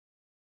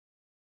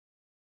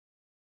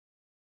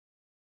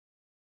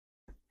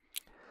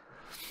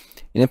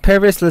In a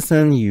previous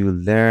lesson, you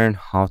learned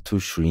how to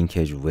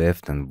shrinkage,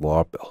 weft, and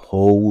warp a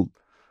whole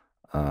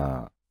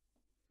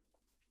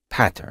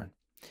pattern.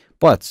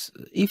 But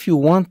if you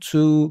want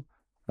to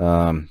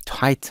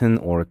tighten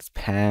or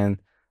expand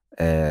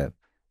a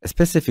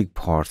specific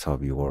part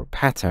of your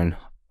pattern,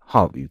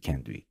 how you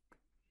can do it?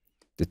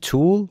 The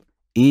tool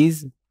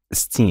is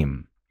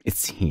Steam.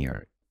 It's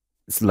here.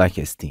 It's like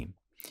a Steam.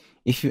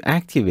 If you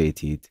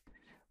activate it,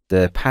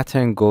 the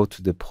pattern go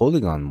to the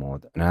polygon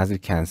mode, and as you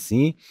can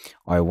see,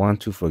 I want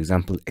to, for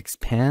example,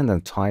 expand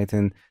and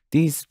tighten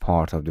this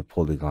part of the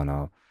polygon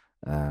of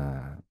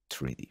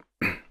 3D.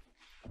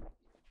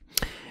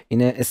 In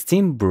a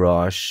steam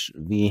brush,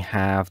 we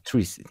have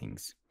three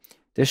settings.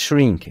 The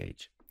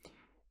shrinkage.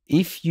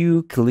 If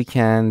you click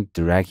and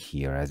drag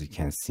here, as you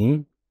can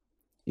see,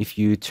 if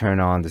you turn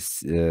on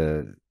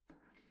the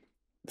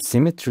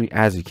symmetry,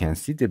 as you can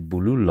see, the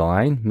blue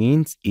line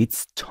means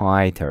it's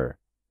tighter.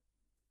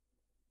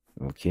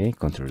 Okay,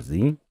 Ctrl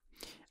Z.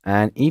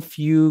 And if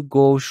you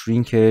go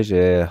shrinkage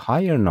a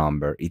higher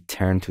number, it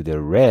turns to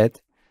the red,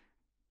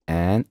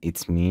 and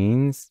it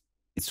means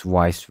it's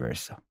vice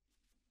versa.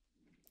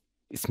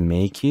 It's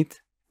make it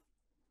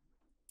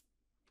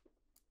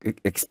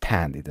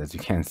expand it, as you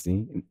can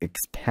see.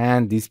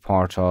 Expand this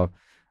part of,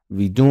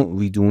 we do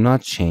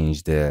not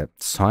change the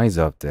size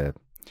of the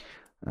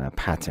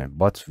pattern,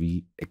 but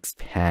we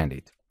expand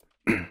it.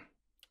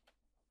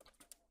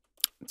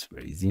 It's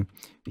very easy.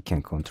 We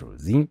can Ctrl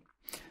Z.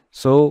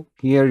 So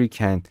here you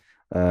can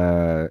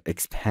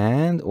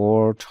expand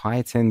or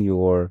tighten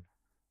your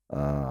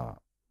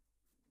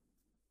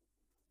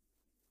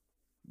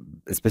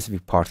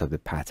specific part of the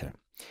pattern.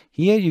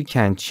 Here you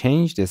can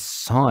change the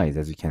size,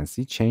 as you can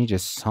see, change the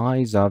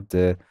size of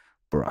the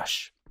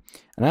brush.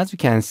 And as you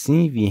can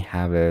see, we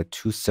have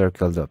two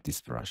circles of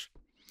this brush.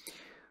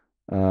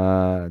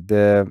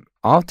 The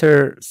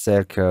outer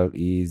circle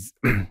is,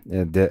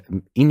 the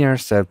inner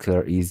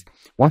circle is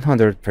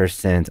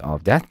 100%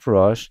 of that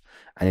brush,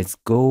 and it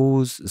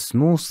goes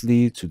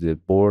smoothly to the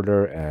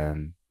border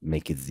and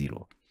make it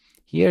 0.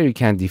 Here you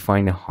can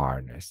define a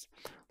hardness.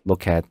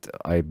 Look at,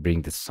 I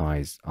bring the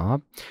size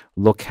up.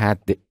 Look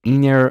at the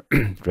inner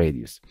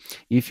radius.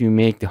 If you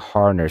make the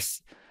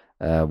hardness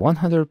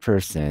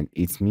 100%,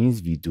 it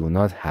means we do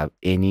not have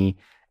any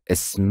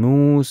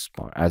smooth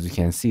part. As you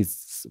can see,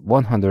 it's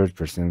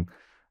 100%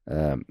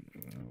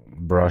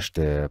 brush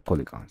the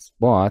polygons.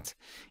 But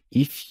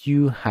if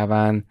you have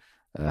an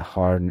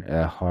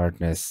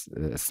hardness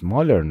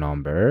smaller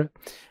number,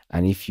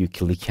 and if you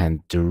click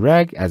and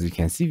drag, as you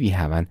can see, we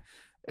have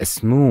a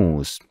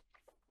smooth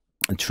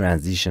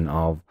transition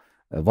of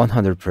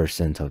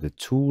 100% of the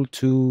tool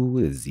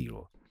to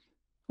 0.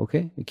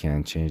 Okay, you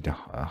can change the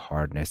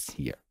hardness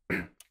here.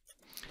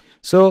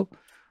 So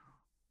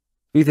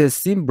with a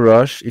steam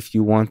brush, if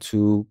you want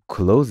to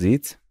close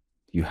it,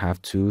 you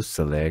have to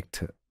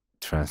select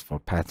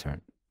transform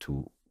pattern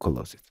to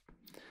close it.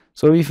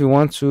 So if you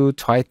want to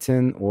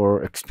tighten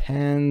or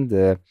expand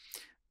the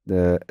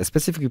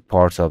specific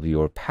parts of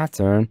your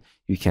pattern,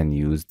 you can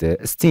use the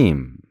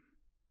steam.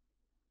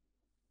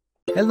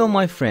 Hello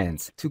my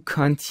friends, to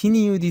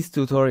continue these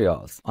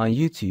tutorials on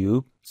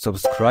YouTube,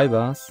 subscribe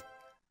us,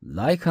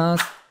 like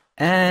us,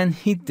 and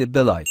hit the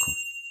bell icon.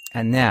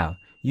 And now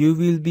you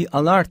will be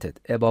alerted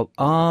about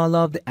all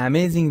of the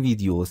amazing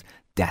videos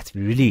that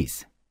we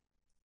release.